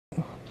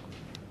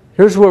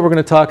here's what we're going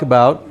to talk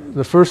about.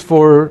 The first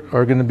four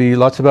are going to be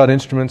lots about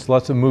instruments,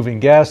 lots of moving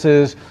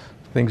gases,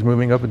 things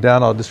moving up and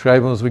down. I'll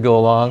describe them as we go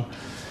along.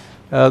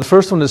 The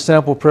first one is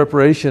sample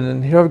preparation,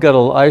 and here I've got a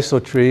little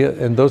ISO tree,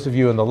 and those of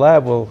you in the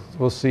lab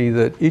will see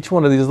that each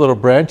one of these little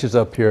branches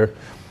up here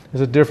is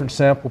a different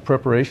sample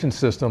preparation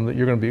system that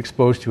you're going to be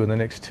exposed to in the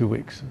next 2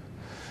 weeks.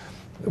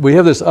 We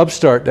have this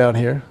upstart down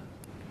here,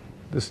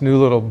 this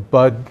new little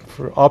bud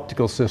for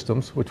optical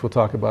systems, which we'll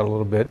talk about a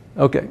little bit.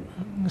 Okay,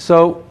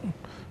 so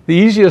the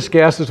easiest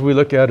gases we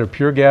look at are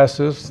pure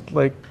gases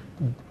like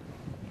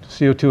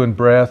CO2 in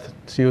breath,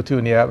 CO2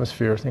 in the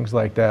atmosphere, things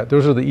like that.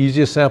 Those are the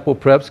easiest sample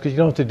preps because you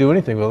don't have to do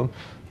anything with them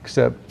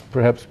except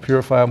perhaps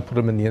purify them, put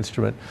them in the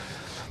instrument.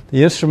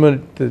 The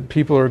instrument that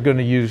people are going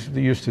to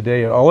use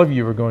today, and all of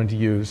you are going to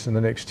use in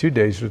the next 2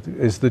 days,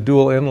 is the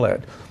dual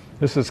inlet.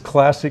 This is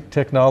classic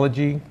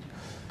technology.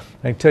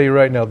 I can tell you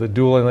right now, the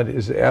dual inlet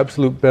is the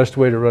absolute best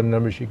way to run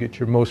numbers. You get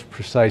your most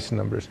precise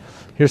numbers.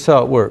 Here's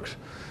how it works.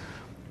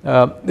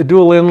 The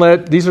dual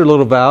inlet, these are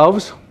little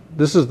valves.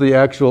 This is the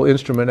actual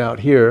instrument out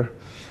here.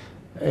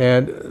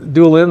 And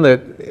dual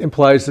inlet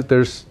implies that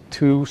there's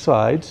two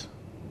sides.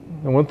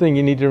 And one thing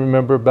you need to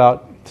remember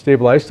about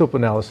stable isotope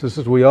analysis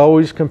is we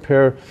always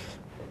compare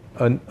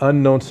an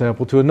unknown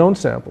sample to a known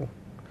sample.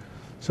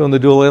 So in the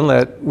dual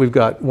inlet, we've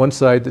got one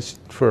side that's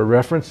for a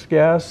reference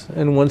gas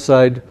and one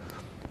side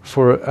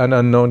for an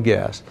unknown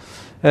gas.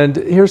 And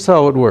here's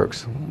how it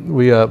works.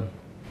 We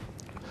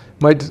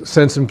might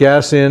send some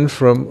gas in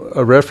from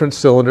a reference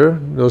cylinder.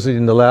 Those of you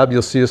in the lab,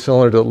 you'll see a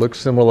cylinder that looks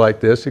similar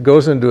like this. It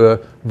goes into a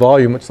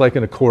volume. It's like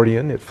an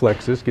accordion. It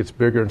flexes, gets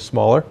bigger and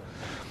smaller.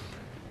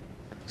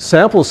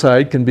 Sample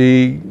side can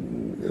be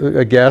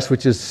a gas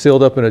which is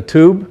sealed up in a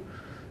tube.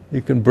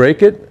 You can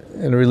break it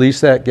and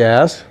release that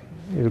gas.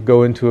 It'll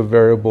go into a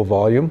variable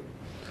volume.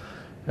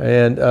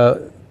 And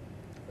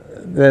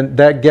then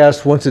that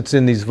gas, once it's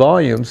in these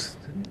volumes,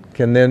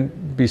 can then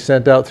be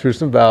sent out through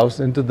some valves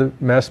into the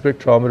mass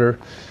spectrometer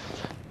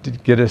to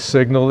get a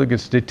signal that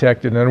gets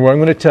detected. And I'm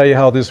going to tell you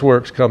how this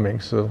works coming,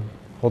 so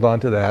hold on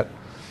to that.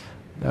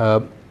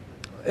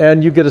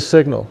 And you get a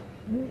signal.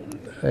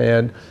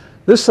 And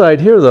this side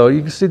here, though,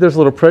 you can see there's a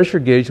little pressure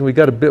gauge, and we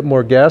got a bit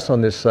more gas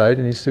on this side,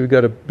 and you see we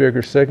got a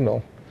bigger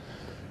signal.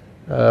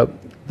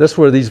 That's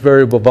where these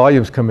variable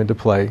volumes come into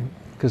play,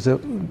 because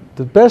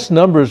the best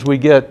numbers we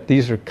get,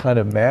 these are kind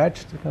of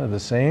matched, they're kind of the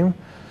same.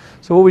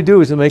 So what we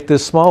do is to make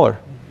this smaller.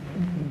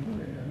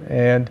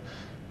 And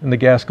the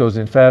gas goes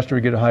in faster,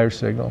 we get a higher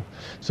signal.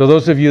 So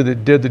those of you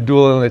that did the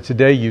dual inlet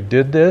today, you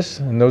did this,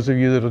 and those of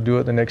you that will do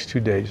it the next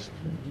 2 days,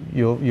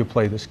 you'll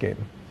play this game.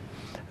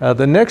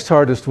 The next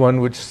hardest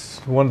one, which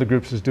one of the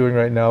groups is doing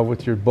right now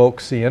with your bulk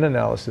CN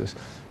analysis,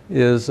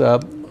 is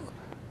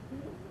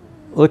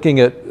looking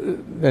at,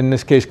 in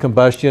this case,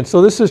 combustion.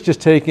 So this is just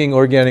taking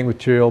organic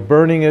material,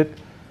 burning it,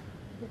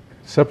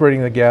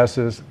 separating the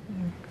gases.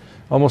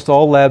 Almost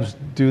all labs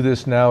do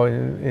this now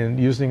in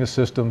using a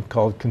system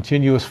called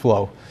continuous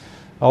flow.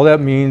 All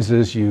that means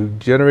is you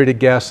generate a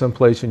gas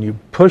someplace and you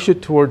push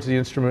it towards the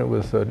instrument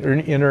with an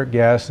inert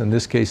gas, in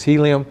this case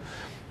helium,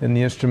 and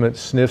the instrument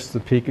sniffs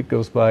the peak it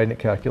goes by and it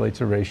calculates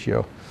a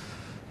ratio.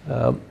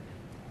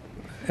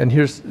 And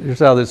here's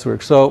how this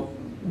works. So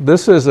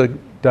this is a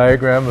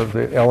diagram of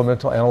the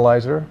elemental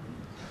analyzer.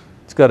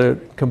 It's got a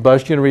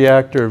combustion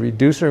reactor, a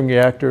reducing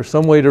reactor,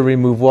 some way to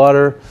remove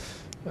water,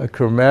 a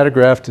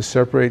chromatograph to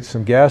separate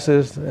some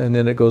gases, and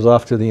then it goes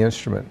off to the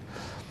instrument.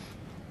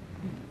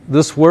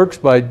 This works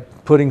by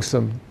putting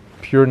some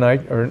pure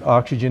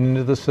oxygen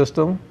into the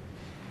system,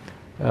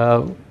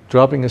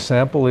 dropping a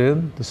sample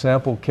in. The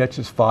sample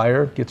catches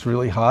fire, gets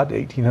really hot,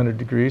 1800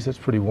 degrees, that's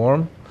pretty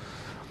warm.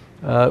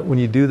 When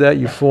you do that,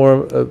 you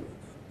form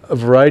a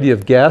variety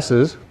of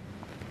gases,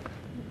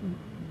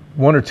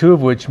 one or two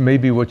of which may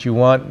be what you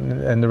want,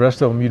 and the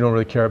rest of them you don't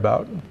really care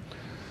about.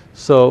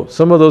 So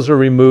some of those are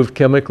removed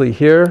chemically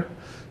here,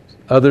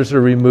 others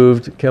are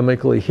removed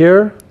chemically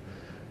here,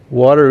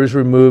 water is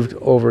removed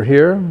over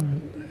here,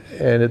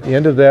 and at the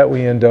end of that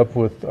we end up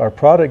with our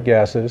product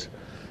gases,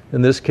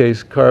 in this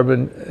case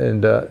carbon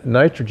and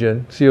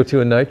nitrogen,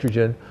 CO2 and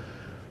nitrogen.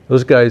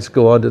 Those guys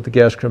go onto the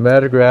gas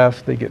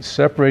chromatograph, they get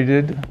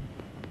separated,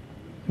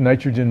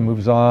 nitrogen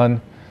moves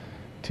on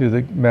to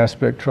the mass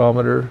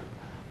spectrometer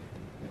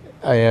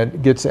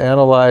and gets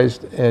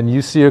analyzed, and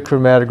you see a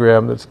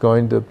chromatogram that's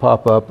going to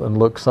pop up and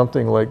look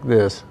something like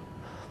this,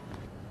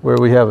 where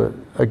we have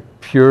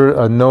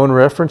a known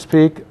reference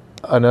peak,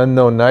 an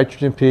unknown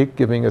nitrogen peak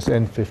giving us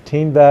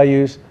N15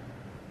 values,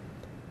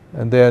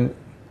 and then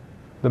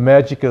the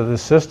magic of the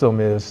system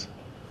is,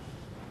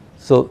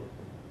 so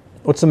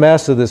what's the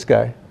mass of this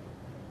guy?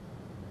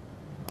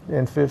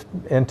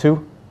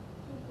 N2?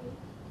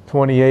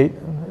 28.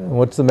 And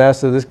what's the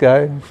mass of this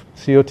guy?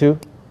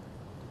 CO2?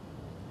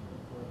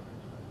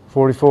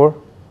 44.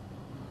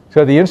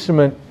 So the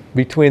instrument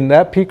between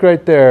that peak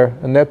right there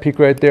and that peak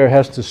right there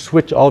has to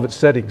switch all of its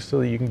settings so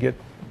that you can get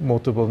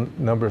multiple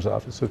numbers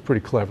off it. So it's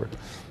pretty clever.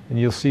 And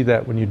you'll see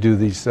that when you do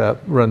these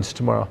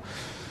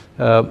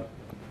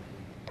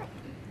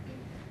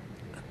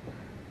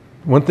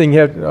One thing you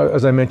have,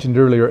 as I mentioned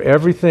earlier,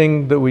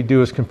 everything that we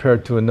do is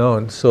compared to a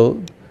known.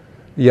 So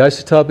the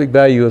isotopic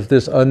value of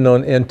this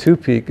unknown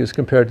N2 peak is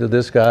compared to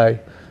this guy,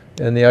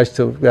 and the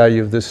isotopic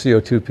value of this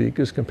CO2 peak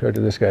is compared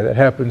to this guy. That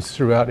happens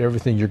throughout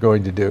everything you're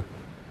going to do.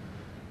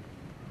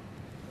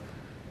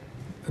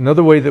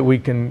 Another way that we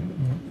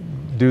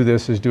can do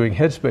this is doing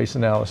headspace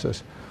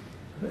analysis.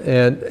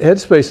 And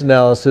headspace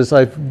analysis,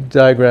 I've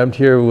diagrammed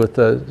here with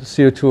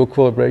CO2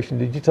 equilibration.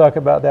 Did you talk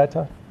about that,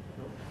 Tom?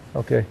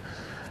 Okay.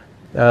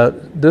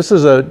 This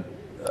is a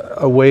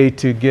way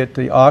to get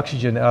the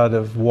oxygen out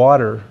of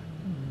water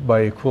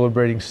by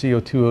equilibrating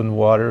CO2 in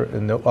water,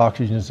 and the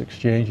oxygen is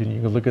exchanged, and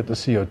you can look at the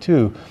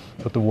CO2,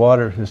 but the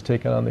water has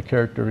taken on the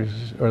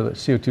characteristics, or the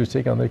CO2 has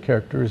taken on the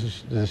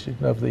characteristics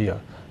of the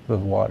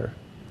water.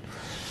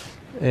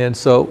 And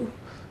so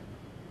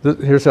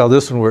here's how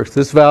this one works.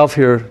 This valve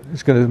here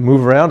is going to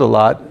move around a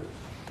lot.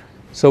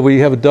 So we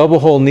have a double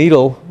hole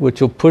needle,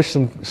 which will push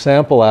some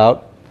sample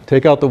out,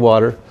 take out the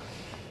water,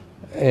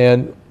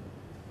 and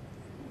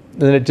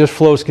then it just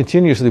flows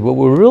continuously. What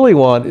we really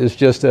want is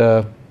just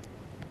a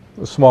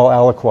small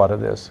aliquot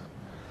of this.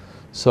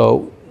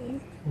 So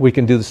we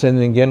can do the same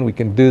thing again. We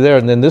can do there,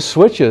 and then this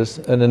switches,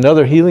 and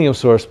another helium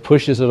source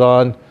pushes it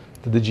on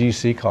to the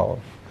GC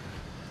column.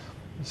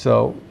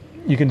 So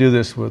you can do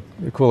this with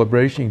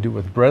equilibration. You can do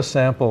it with breath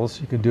samples.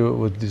 You can do it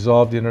with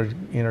dissolved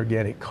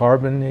inorganic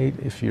carbonate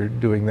if you're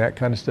doing that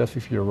kind of stuff,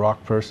 if you're a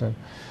rock person.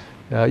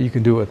 You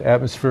can do it with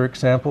atmospheric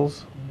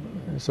samples.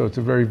 So it's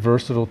a very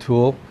versatile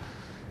tool.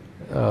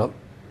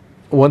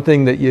 One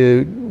thing that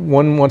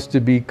one wants to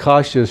be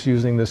cautious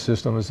using this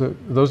system is that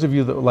those of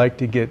you that like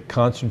to get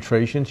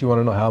concentrations, you want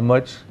to know how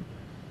much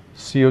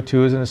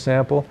CO2 is in a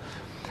sample.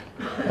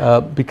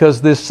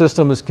 Because this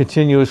system is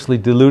continuously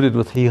diluted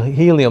with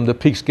helium, the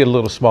peaks get a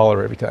little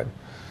smaller every time.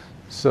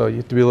 So you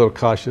have to be a little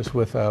cautious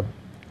with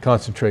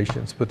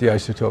concentrations, but the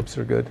isotopes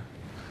are good.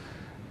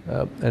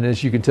 And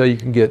as you can tell, you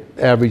can get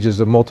averages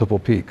of multiple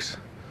peaks.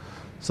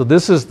 So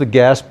this is the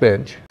gas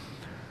bench.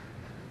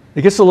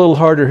 It gets a little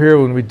harder here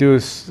when we do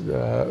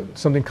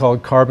something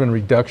called carbon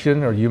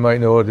reduction, or you might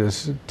know it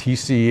as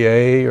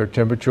TCA, or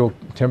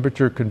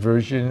temperature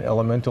conversion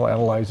elemental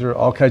analyzer,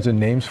 all kinds of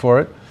names for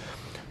it.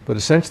 But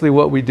essentially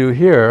what we do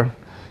here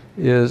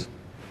is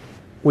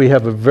we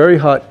have a very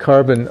hot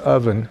carbon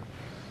oven,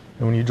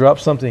 and when you drop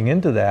something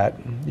into that,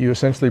 you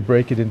essentially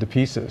break it into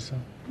pieces.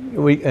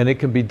 And it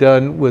can be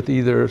done with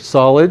either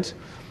solids,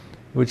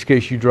 in which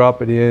case you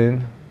drop it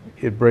in,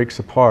 it breaks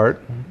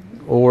apart,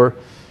 or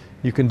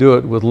you can do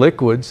it with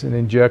liquids and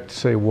inject,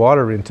 say,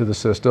 water into the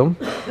system.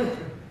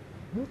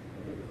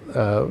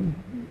 And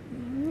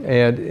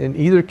in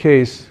either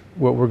case,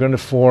 what we're going to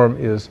form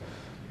is,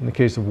 in the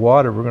case of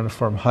water, we're going to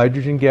form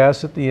hydrogen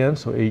gas at the end,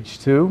 so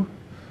H2.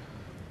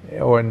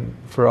 Or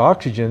for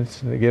oxygen,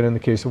 and again in the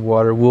case of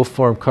water, we'll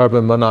form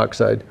carbon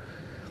monoxide.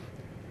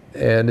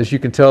 And as you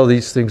can tell,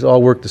 these things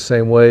all work the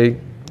same way.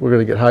 We're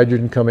going to get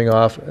hydrogen coming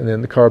off, and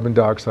then the carbon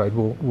dioxide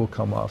will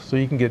come off. So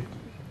you can get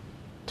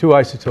two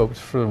isotopes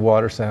for the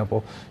water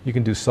sample. You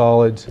can do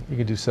solids, you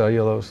can do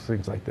cellulose,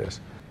 things like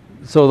this.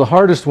 So the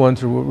hardest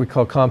ones are what we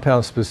call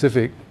compound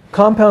specific.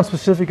 Compound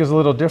specific is a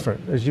little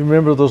different. As you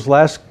remember those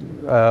last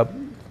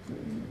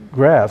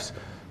graphs,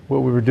 what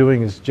we were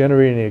doing is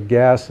generating a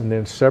gas and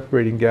then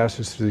separating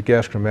gases through the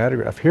gas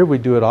chromatograph. Here we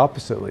do it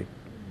oppositely.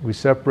 We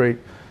separate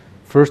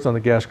first on the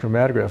gas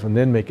chromatograph and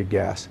then make a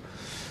gas.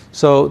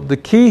 So the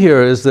key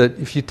here is that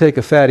if you take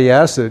a fatty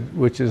acid,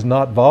 which is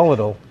not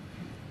volatile,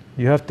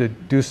 you have to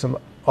do some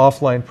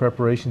offline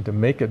preparation to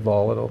make it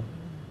volatile,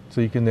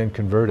 so you can then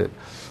convert it.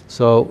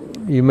 So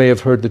you may have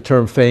heard the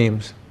term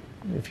FAMES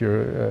if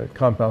you're a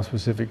compound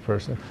specific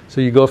person. So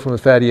you go from a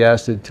fatty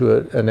acid to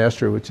an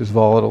ester, which is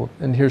volatile,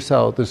 and here's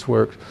how this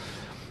works.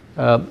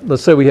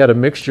 Let's say we had a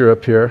mixture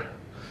up here,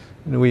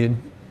 and we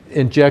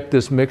inject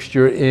this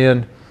mixture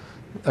in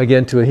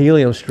again to a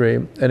helium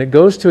stream, and it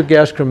goes to a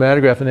gas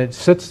chromatograph and it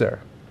sits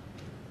there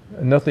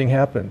and nothing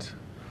happens.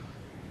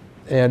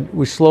 And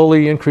we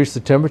slowly increase the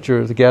temperature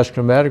of the gas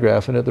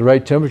chromatograph, and at the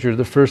right temperature,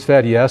 the first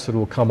fatty acid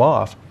will come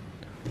off.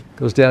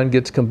 Goes down,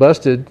 gets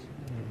combusted,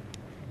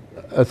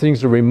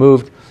 things are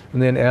removed,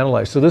 and then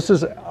analyzed. So this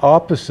is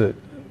opposite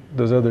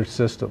those other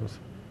systems.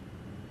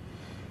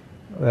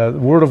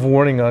 Word of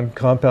warning on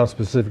compound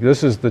specific.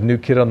 This is the new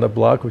kid on the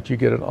block, which you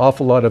get an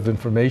awful lot of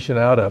information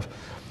out of,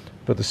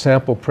 but the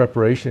sample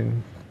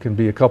preparation can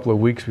be a couple of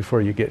weeks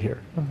before you get here.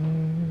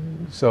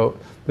 So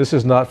this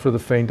is not for the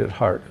faint at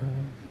heart.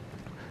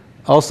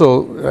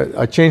 Also,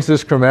 I changed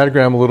this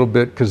chromatogram a little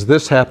bit because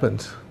this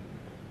happens,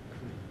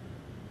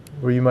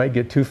 where you might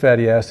get two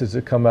fatty acids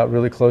that come out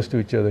really close to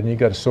each other, and you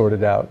got to sort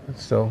it out.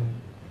 So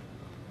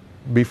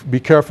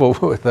be careful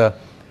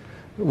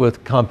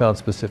with compound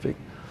specific.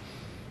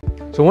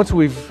 So once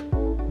we've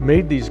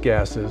made these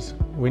gases,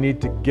 we need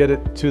to get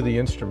it to the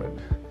instrument.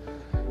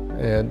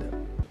 And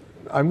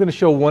I'm going to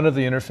show one of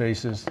the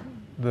interfaces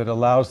that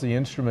allows the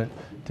instrument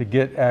to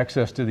get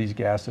access to these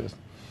gases.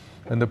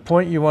 And the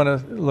point you want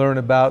to learn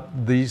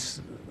about this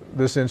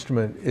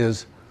instrument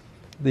is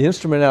the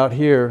instrument out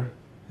here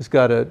has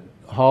got a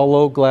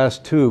hollow glass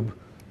tube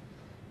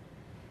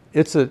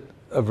it's a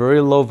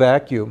very low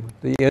vacuum.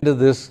 The end of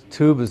this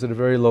tube is at a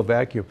very low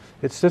vacuum.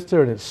 It sits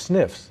there and it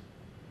sniffs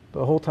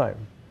the whole time.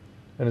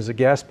 And as the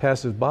gas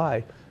passes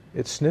by,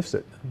 it sniffs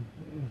it.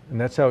 And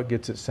that's how it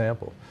gets its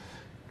sample.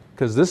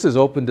 Because this is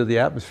open to the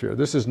atmosphere.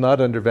 This is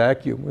not under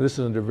vacuum. This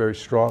is under very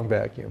strong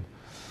vacuum.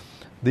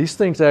 These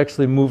things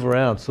actually move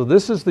around. So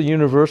this is the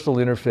universal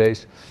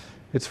interface.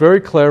 It's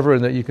very clever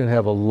in that you can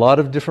have a lot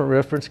of different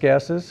reference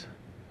gases.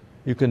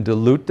 You can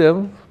dilute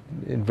them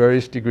in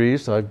various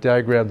degrees. So I've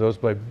diagrammed those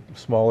by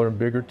smaller and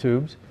bigger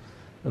tubes.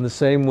 And the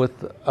same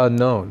with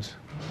unknowns.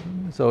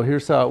 So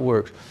here's how it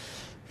works.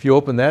 If you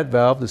open that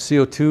valve, the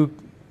CO2,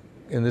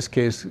 in this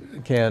case,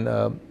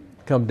 can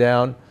come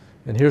down.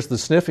 And here's the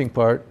sniffing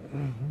part.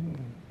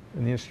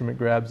 And the instrument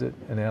grabs it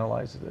and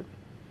analyzes it.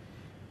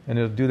 And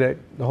it'll do that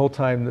the whole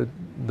time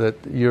that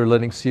you're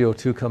letting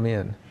CO2 come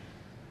in.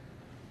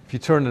 If you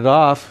turn it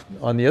off,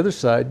 on the other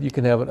side, you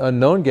can have an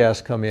unknown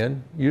gas come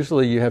in.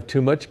 Usually you have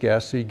too much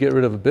gas, so you get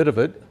rid of a bit of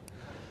it.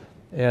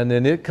 And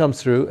then it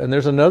comes through, and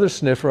there's another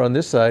sniffer on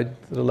this side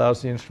that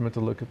allows the instrument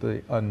to look at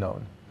the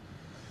unknown.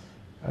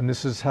 And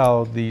this is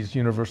how these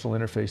universal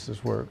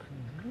interfaces work.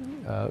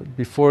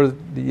 Before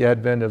the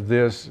advent of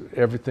this,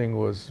 everything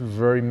was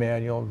very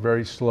manual,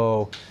 very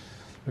slow.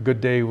 A good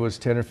day was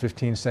 10 or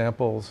 15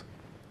 samples.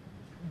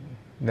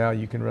 Now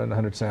you can run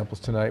 100 samples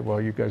tonight while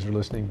you guys are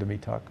listening to me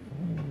talk.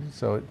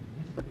 So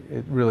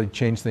it really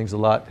changed things a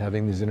lot,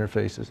 having these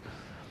interfaces.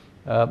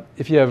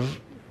 If you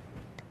have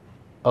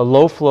a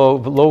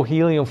low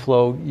helium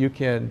flow, you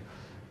can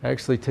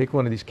actually take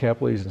one of these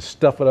capillaries and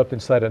stuff it up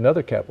inside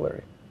another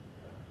capillary.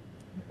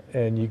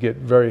 And you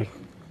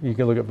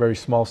can look at very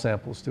small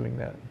samples doing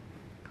that.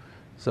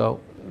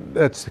 So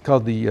that's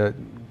called the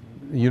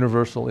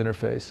universal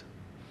interface.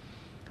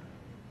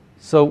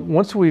 So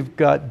once we've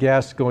got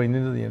gas going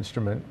into the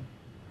instrument,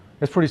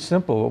 it's pretty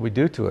simple what we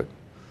do to it.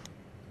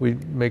 We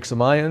make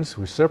some ions,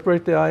 we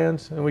separate the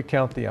ions, and we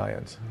count the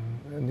ions.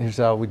 And here's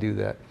how we do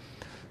that.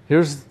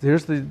 Here's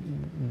the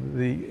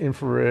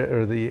infrared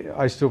or the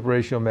isotope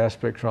ratio mass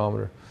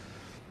spectrometer.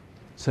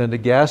 Send a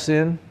gas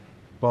in,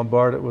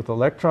 bombard it with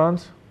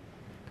electrons,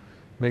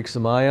 make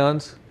some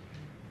ions,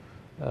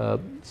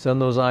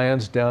 send those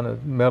ions down a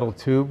metal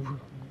tube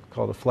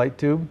called a flight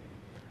tube.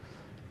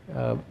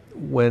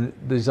 When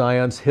these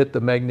ions hit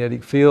the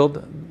magnetic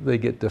field, they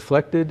get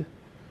deflected.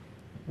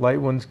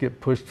 Light ones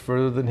get pushed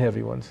further than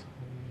heavy ones.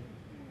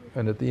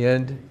 And at the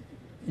end,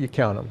 you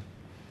count them.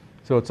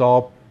 So it's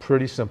all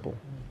pretty simple,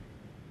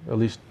 at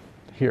least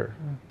here.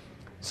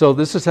 So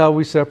this is how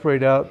we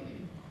separate out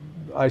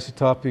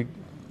isotopic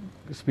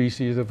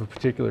species of a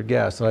particular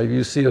gas. And I've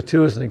used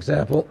CO2 as an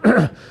example.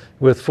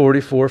 With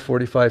 44,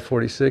 45,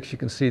 46, you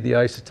can see the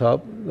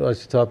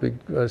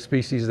isotopic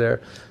species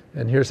there.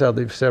 And here's how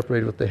they've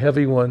separated, with the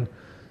heavy one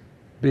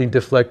being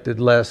deflected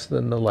less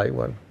than the light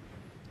one.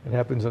 It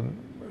happens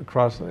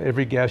across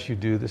every gas you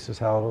do. This is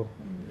how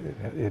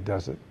it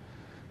does it.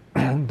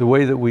 The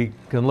way that we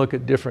can look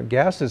at different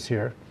gases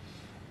here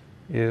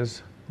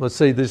is, let's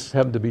say this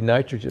happened to be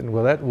nitrogen.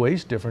 Well, that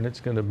weighs different. It's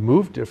going to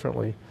move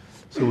differently.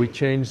 So we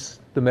change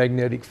the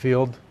magnetic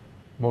field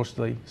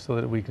mostly so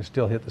that we can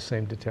still hit the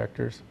same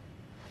detectors.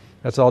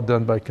 That's all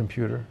done by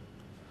computer.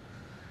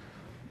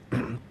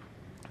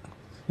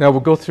 Now we'll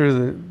go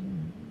through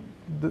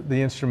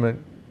the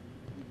instrument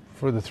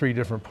for the three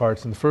different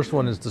parts. And the first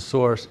one is the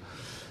source.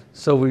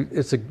 So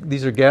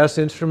these are gas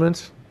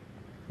instruments.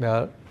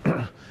 Now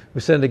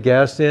we send a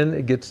gas in,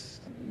 it gets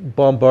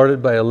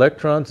bombarded by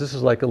electrons. This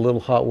is like a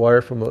little hot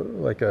wire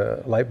from like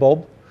a light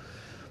bulb.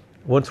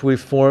 Once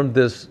we've formed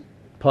this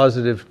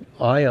positive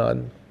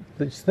ion,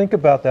 just think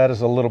about that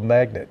as a little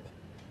magnet.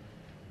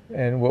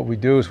 And what we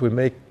do is we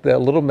make that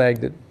little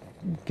magnet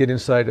get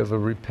inside of a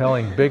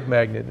repelling big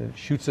magnet, and it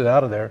shoots it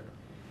out of there.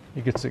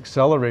 It gets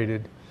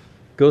accelerated,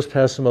 goes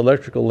past some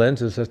electrical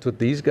lenses. That's what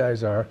these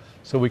guys are.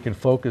 So we can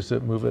focus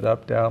it, move it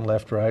up, down,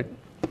 left, right,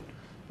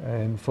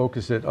 and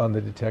focus it on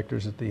the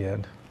detectors at the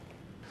end.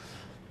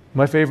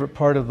 My favorite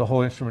part of the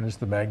whole instrument is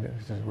the magnet.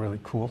 It's really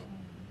cool.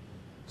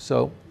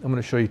 So I'm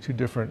going to show you two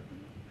different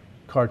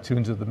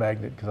cartoons of the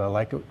magnet because I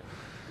like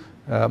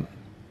it.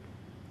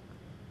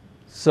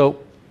 So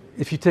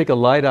if you take a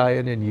light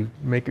ion and you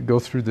make it go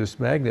through this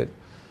magnet,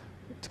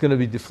 it's going to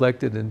be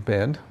deflected and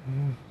bend.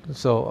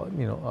 So,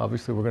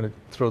 obviously we're going to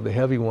throw the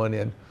heavy one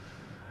in,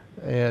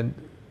 and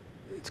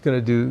it's going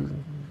to do,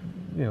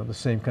 the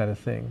same kind of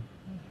thing.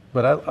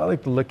 But I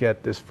like to look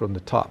at this from the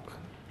top.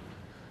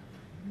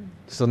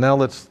 So now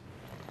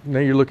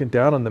you're looking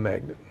down on the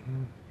magnet,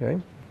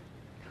 okay?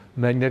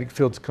 Magnetic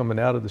field's coming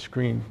out of the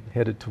screen,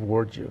 headed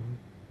towards you.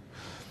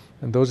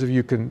 And those of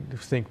you can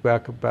think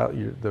back about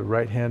the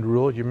right-hand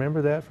rule. Do you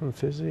remember that from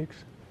physics?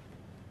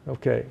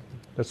 Okay,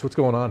 that's what's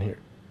going on here.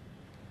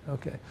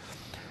 Okay,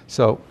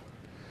 so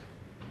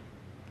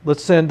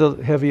let's send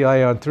a heavy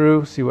ion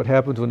through, see what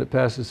happens when it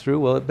passes through.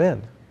 Well, it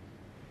bends.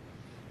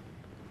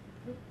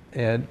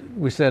 And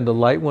we send a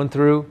light one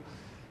through,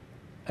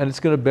 and it's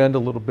going to bend a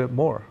little bit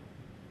more.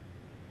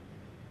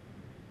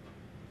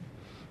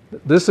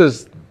 This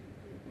is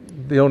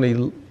the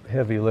only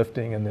heavy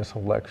lifting in this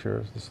whole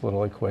lecture, this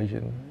little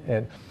equation.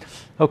 And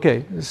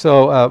okay,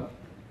 so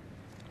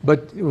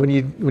but when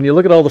you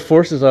look at all the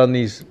forces on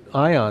these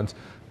ions,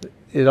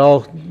 it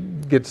all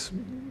gets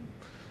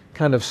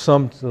kind of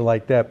summed to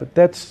like that. But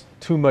that's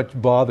too much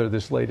bother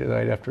this late at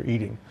night after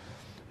eating.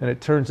 And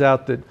it turns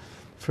out that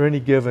for any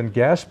given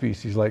gas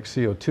species like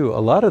CO2, a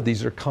lot of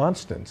these are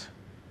constants.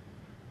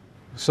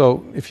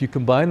 So if you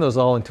combine those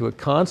all into a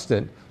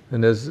constant,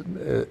 and as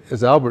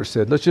Albert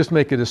said, let's just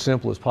make it as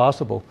simple as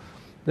possible,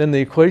 then the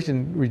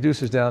equation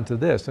reduces down to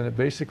this, and it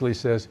basically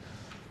says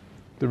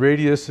the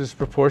radius is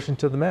proportion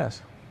to the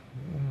mass.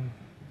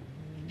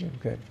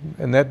 Okay,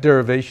 and that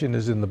derivation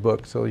is in the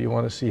book, so you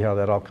want to see how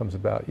that all comes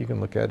about. You can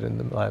look at it in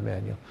the lab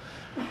manual.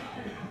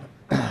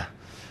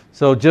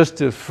 So just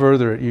to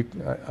further it,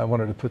 I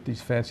wanted to put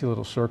these fancy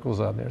little circles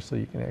on there so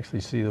you can actually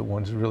see that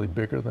one's really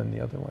bigger than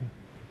the other one.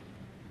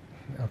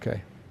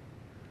 Okay.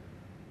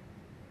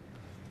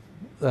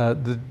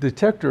 The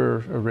detector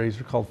arrays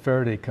are called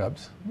Faraday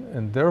cups,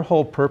 and their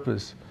whole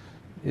purpose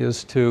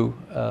is to,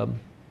 I'm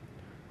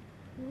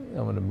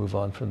going to move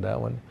on from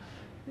that one,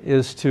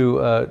 is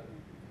to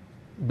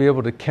be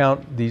able to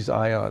count these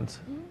ions.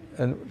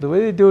 And the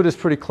way they do it is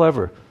pretty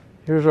clever.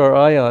 Here's our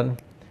ion.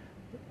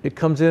 It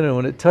comes in, and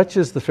when it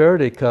touches the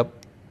Faraday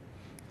cup,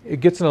 it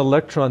gets an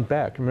electron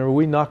back. Remember,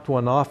 we knocked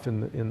one off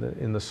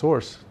in the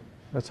source.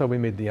 That's how we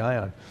made the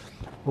ion.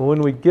 Well,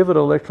 when we give it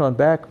an electron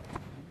back,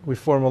 we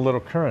form a little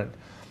current.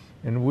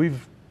 And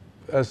we've,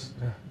 as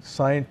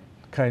science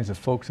kinds of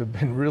folks, have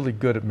been really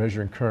good at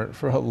measuring current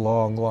for a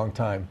long, long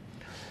time.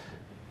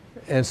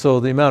 And so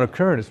the amount of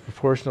current is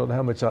proportional to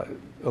how much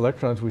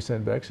electrons we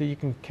send back. So you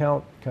can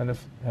count kind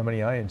of how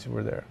many ions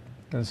were there.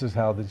 And this is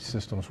how the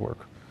systems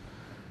work.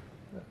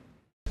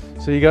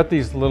 So you got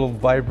these little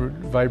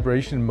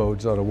vibration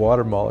modes on a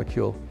water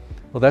molecule.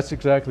 Well, that's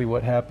exactly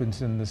what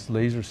happens in this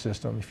laser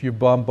system. If you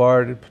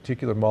bombard a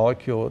particular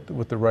molecule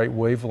with the right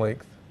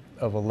wavelength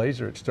of a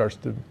laser, it starts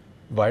to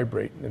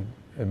vibrate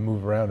and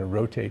move around and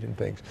rotate and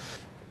things.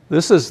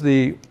 This is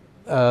the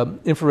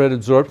infrared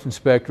absorption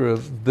spectra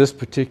of this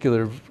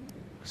particular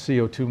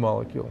CO2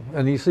 molecule.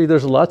 And you see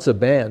there's lots of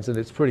bands, and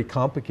it's pretty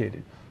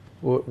complicated.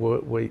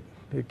 Wait,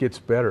 it gets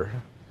better.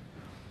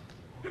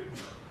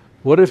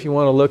 What if you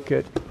want to look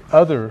at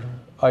other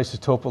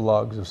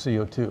isotopologues of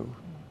CO2?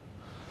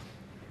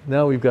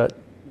 Now we've got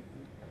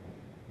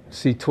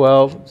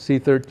C12,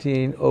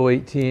 C13,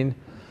 O18,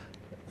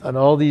 and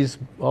all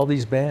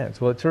these bands.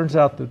 Well, it turns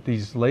out that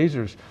these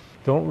lasers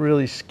don't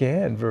really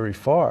scan very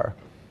far.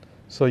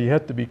 So you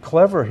have to be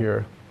clever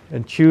here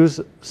and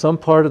choose some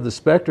part of the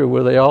spectra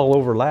where they all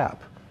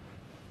overlap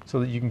so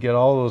that you can get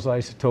all those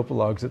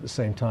isotopologues at the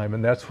same time.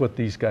 And that's what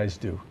these guys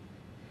do.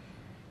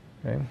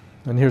 Okay?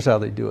 And here's how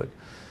they do it.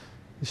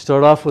 You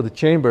start off with a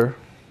chamber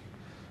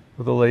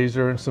with a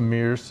laser and some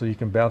mirrors so you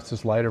can bounce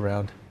this light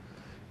around.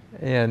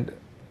 And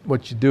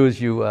what you do is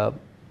you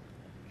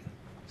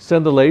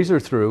send the laser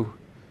through,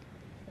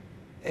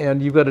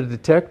 and you've got a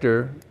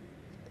detector,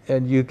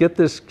 and you get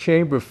this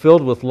chamber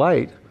filled with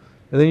light,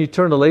 and then you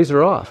turn the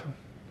laser off.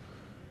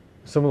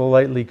 Some of the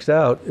light leaks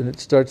out, and it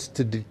starts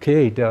to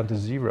decay down to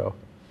zero.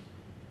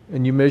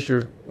 And you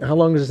measure, how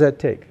long does that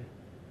take?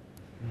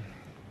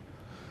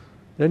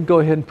 Then go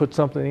ahead and put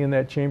something in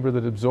that chamber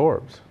that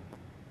absorbs.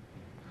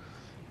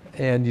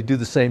 And you do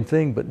the same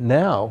thing, but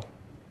now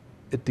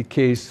it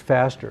decays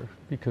faster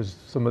because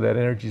some of that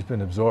energy has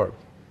been absorbed.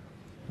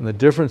 And the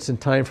difference in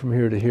time from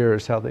here to here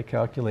is how they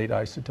calculate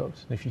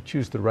isotopes. And if you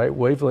choose the right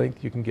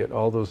wavelength, you can get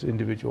all those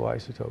individual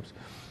isotopes.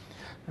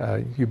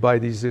 You buy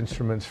these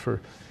instruments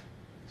for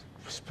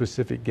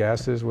specific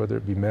gases, whether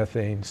it be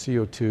methane,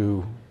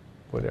 CO2,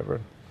 whatever.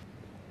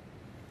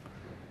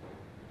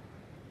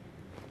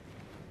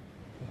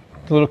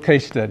 A little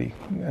case study,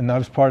 and I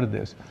was part of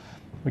this.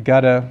 We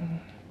got a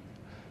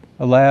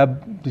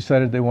lab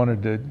decided they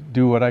wanted to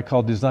do what I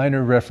call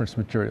designer reference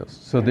materials.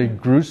 So they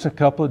grew a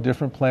couple of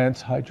different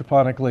plants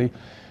hydroponically.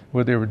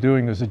 What they were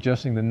doing was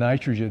adjusting the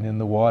nitrogen in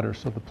the water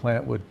so the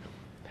plant would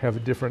have a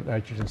different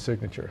nitrogen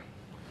signature.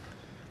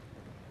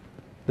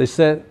 They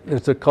sent,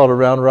 it's called a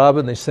round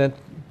robin, they sent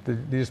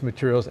these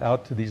materials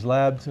out to these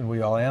labs, and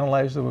we all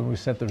analyzed them and we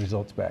sent the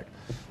results back.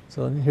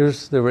 So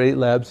there were 8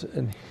 labs,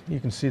 and you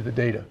can see the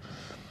data.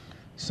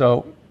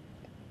 So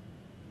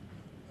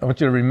I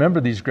want you to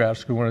remember these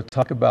graphs. We want to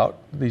talk about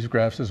these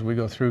graphs as we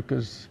go through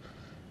because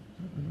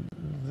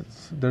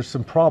there's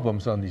some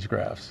problems on these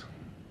graphs.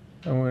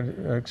 I'm going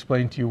to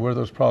explain to you where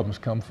those problems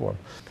come from.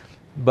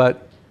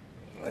 But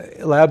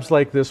labs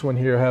like this one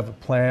here have a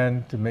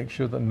plan to make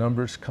sure the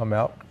numbers come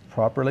out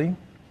properly.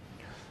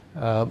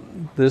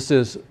 This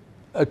is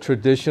a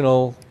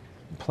traditional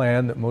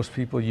plan that most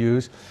people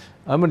use.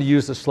 I'm going to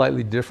use a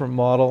slightly different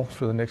model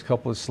for the next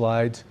couple of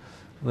slides.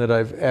 That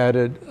I've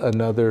added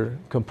another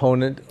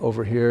component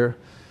over here,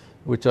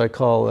 which I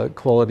call a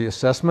quality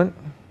assessment.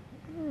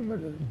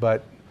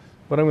 But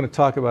what I'm going to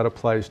talk about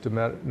applies to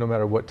no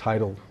matter what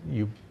title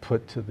you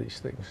put to these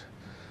things.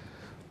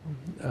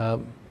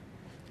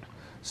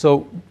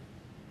 So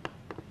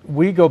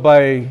we go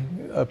by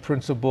a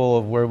principle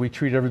of where we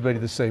treat everybody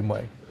the same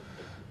way.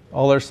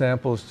 All our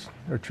samples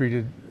are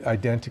treated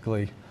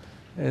identically.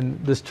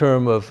 And this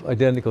term of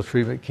identical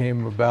treatment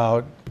came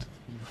about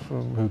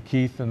from who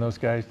Keith and those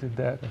guys did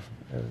that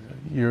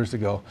years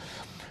ago.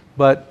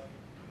 But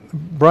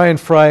Brian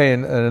Fry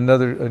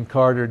and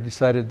Carter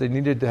decided they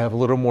needed to have a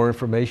little more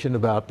information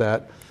about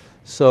that.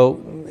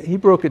 So he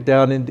broke it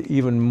down into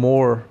even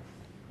more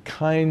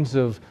kinds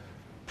of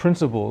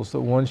principles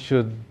that one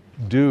should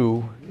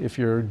do if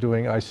you're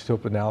doing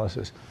isotope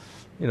analysis.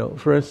 You know,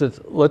 for instance,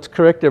 let's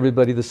correct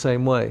everybody the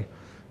same way.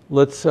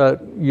 Let's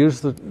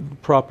use the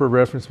proper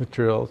reference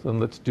materials, and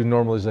let's do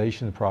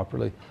normalization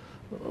properly.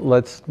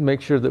 Let's make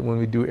sure that when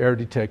we do error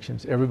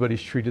detections,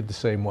 everybody's treated the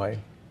same way.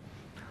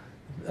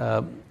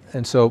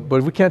 And so,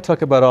 but we can't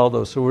talk about all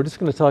those, so we're just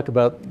going to talk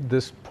about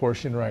this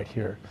portion right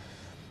here.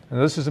 And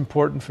this is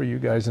important for you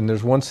guys, and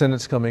there's one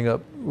sentence coming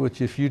up,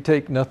 which if you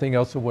take nothing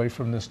else away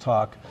from this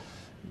talk,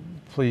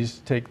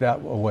 please take that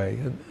away.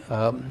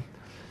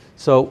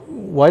 So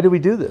why do we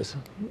do this?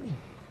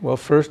 Well,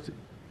 first,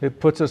 it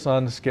puts us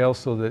on the scale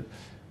so that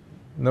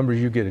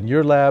numbers you get in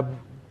your lab,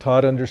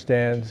 Todd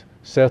understands,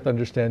 Seth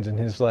understands in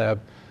his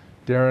lab,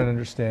 Darren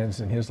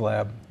understands in his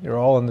lab. You're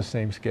all on the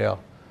same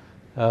scale.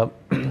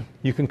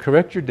 You can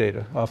correct your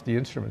data off the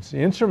instruments. The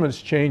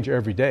instruments change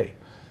every day,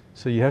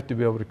 so you have to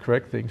be able to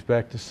correct things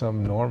back to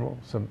some normal,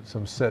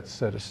 some set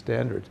of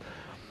standards.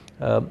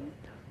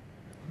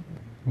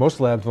 Most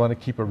labs want to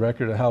keep a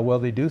record of how well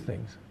they do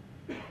things.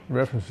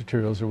 Reference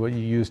materials are what you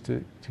use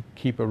to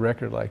keep a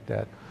record like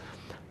that.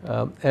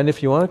 And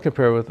if you want to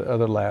compare with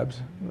other labs,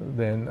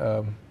 then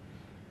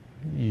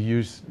you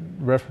use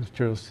reference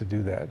materials to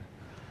do that.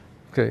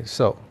 Okay,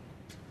 so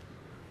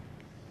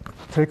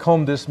take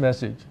home this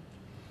message.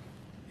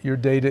 Your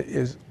data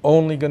is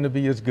only going to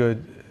be as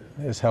good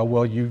as how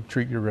well you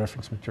treat your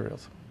reference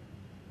materials.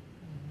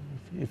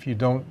 If you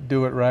don't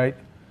do it right,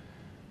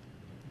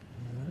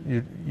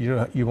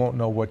 you won't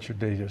know what your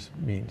data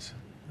means.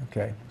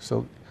 Okay,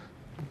 so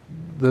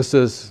this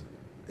is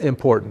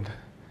important.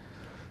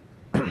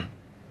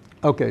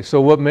 Okay,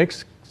 so what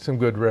makes some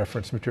good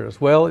reference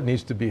materials? Well, it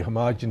needs to be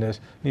homogeneous,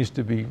 needs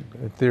to be,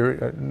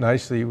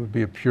 nicely, it would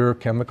be a pure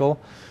chemical.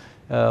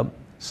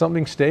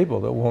 Something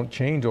stable that won't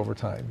change over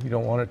time. You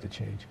don't want it to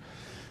change.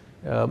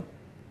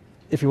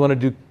 If you want to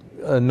do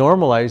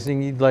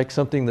normalizing, you'd like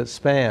something that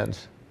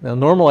spans. Now,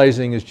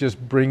 normalizing is just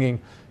bringing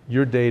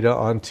your data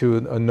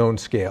onto a known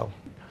scale.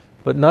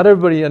 But not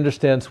everybody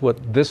understands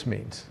what this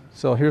means.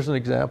 So here's an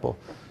example.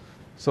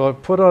 So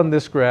I've put on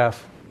this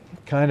graph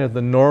kind of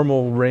the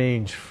normal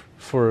range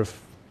for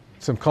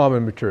some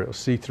common materials,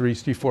 C3,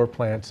 C4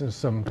 plants, and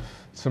some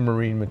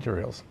marine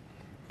materials.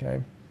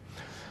 Okay?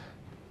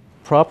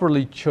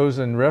 Properly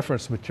chosen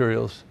reference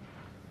materials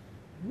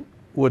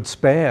would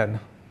span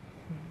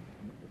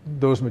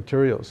those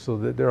materials so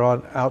that they're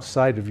on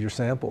outside of your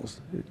samples.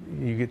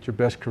 You get your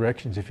best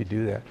corrections if you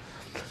do that.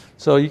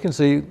 So you can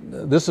see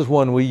this is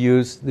one we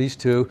use, these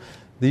two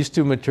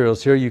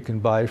materials here you can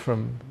buy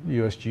from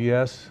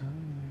USGS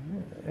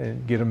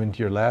and get them into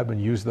your lab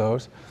and use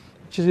those.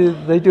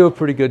 They do a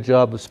pretty good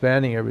job of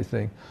spanning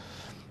everything.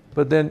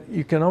 But then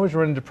you can always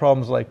run into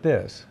problems like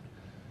this,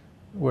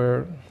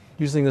 where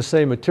using the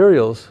same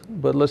materials,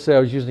 but let's say I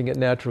was using it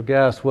natural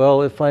gas.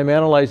 Well, if I'm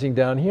analyzing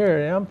down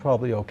here, I'm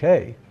probably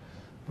okay.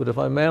 But if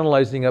I'm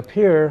analyzing up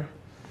here,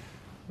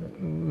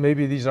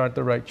 maybe these aren't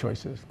the right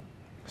choices.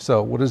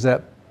 So what does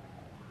that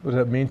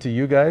mean to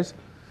you guys?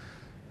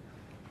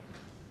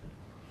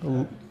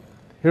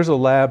 Here's a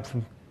lab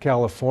from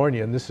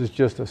California, and this is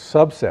just a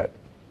subset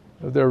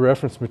of their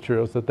reference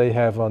materials that they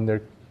have on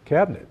their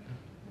cabinet.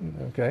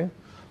 Okay?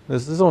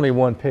 This is only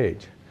one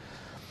page.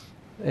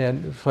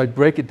 And if I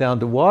break it down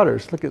to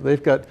waters, look at,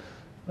 they've got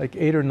like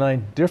 8 or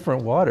 9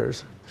 different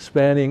waters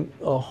spanning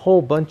a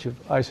whole bunch of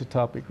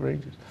isotopic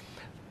ranges.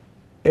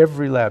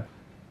 Every lab.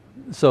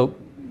 So,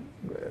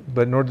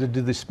 but in order to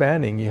do the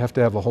spanning, you have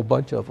to have a whole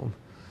bunch of them.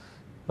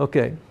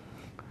 Okay.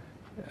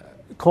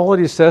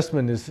 Quality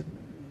assessment is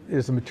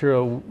the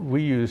material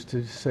we use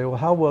to say, well,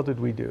 how well did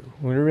we do?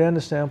 When we ran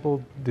the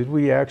sample, did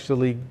we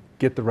actually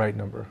get the right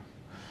number?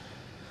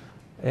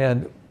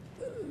 And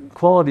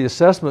quality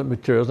assessment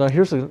materials, now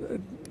here's a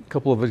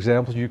couple of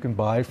examples you can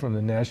buy from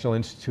the National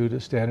Institute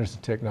of Standards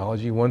and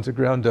Technology. One's a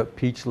ground up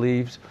peach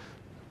leaves,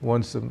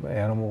 one's some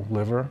animal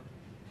liver.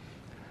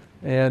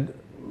 And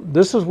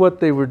this is what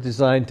they were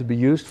designed to be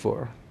used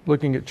for,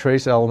 looking at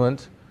trace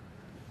elements.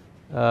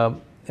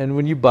 And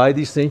when you buy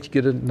these things, you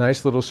get a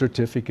nice little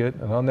certificate.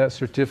 And on that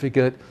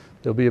certificate,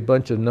 there'll be a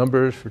bunch of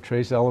numbers for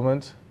trace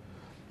elements.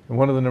 And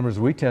one of the numbers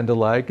we tend to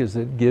like is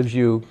it gives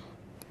you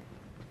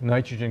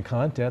nitrogen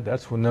content.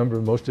 That's the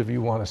number most of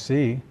you want to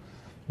see.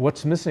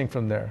 What's missing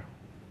from there?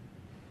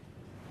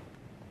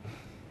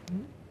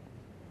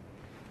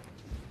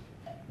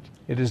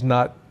 It is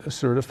not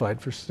certified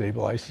for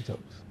stable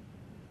isotopes.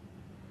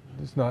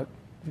 It's not,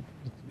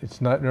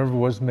 never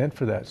was meant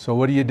for that. So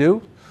what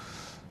do?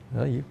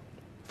 Well, you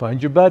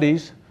find your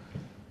buddies,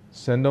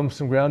 send them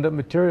some ground up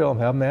material,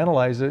 have them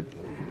analyze it,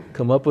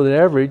 come up with an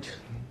average,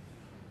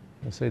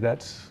 and say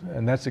that's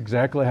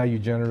exactly how you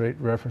generate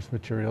reference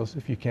materials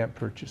if you can't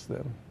purchase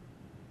them.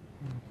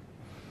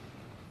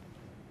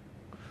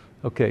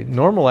 Okay,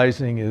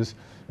 normalizing is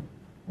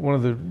one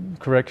of the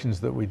corrections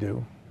that we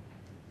do.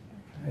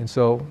 And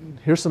so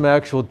here's some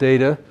actual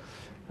data.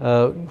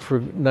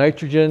 For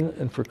nitrogen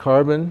and for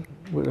carbon,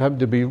 we happen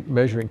to be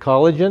measuring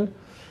collagen.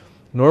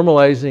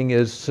 Normalizing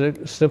is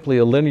simply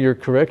a linear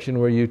correction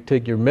where you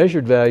take your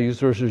measured values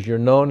versus your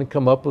known and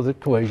come up with an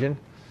equation,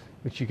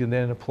 which you can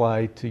then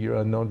apply to your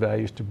unknown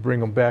values to bring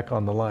them back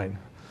on the line.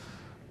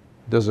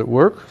 Does it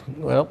work?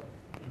 Well,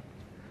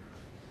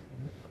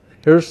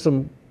 here's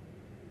some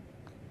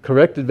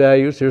corrected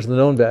values. Here's the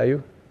known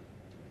value.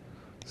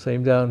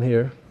 Same down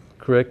here,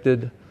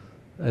 corrected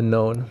and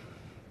known.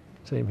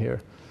 Same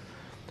here.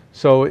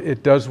 So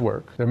it does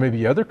work. There may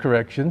be other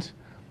corrections,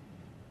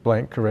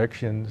 blank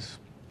corrections,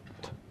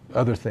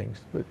 other things,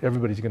 but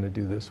everybody's going to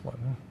do this one.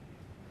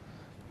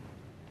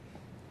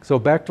 So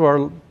back to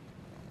our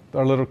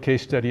little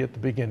case study at the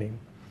beginning.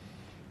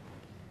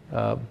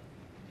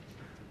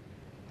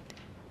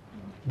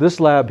 This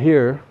lab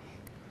here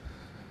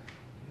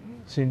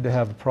seemed to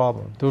have a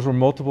problem. Those were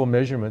multiple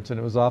measurements, and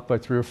it was off by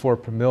 3 or 4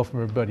 per mil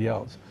from everybody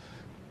else.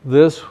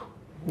 This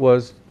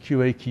was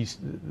QA key.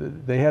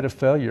 They had a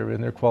failure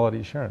in their quality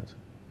assurance.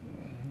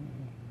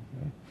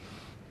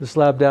 This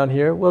lab down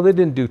here, well, they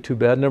didn't do too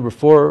bad. Number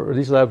 4, or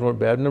these labs weren't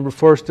bad. Number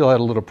 4 still had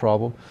a little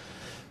problem.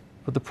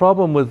 But the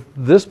problem with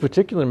this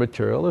particular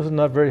material is it's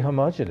not very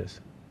homogeneous.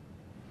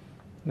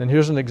 And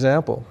here's an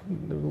example.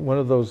 One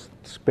of those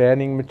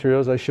spanning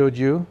materials I showed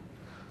you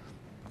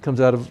comes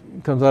out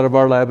of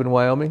our lab in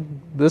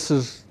Wyoming. This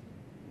is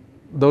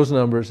those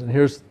numbers, and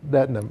here's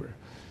that number.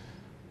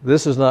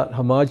 This is not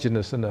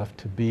homogeneous enough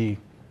to be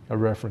a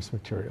reference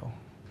material.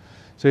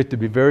 So you have to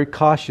be very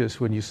cautious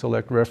when you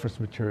select reference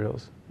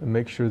materials and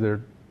make sure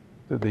that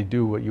they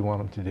do what you want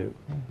them to do.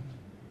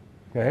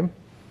 Okay?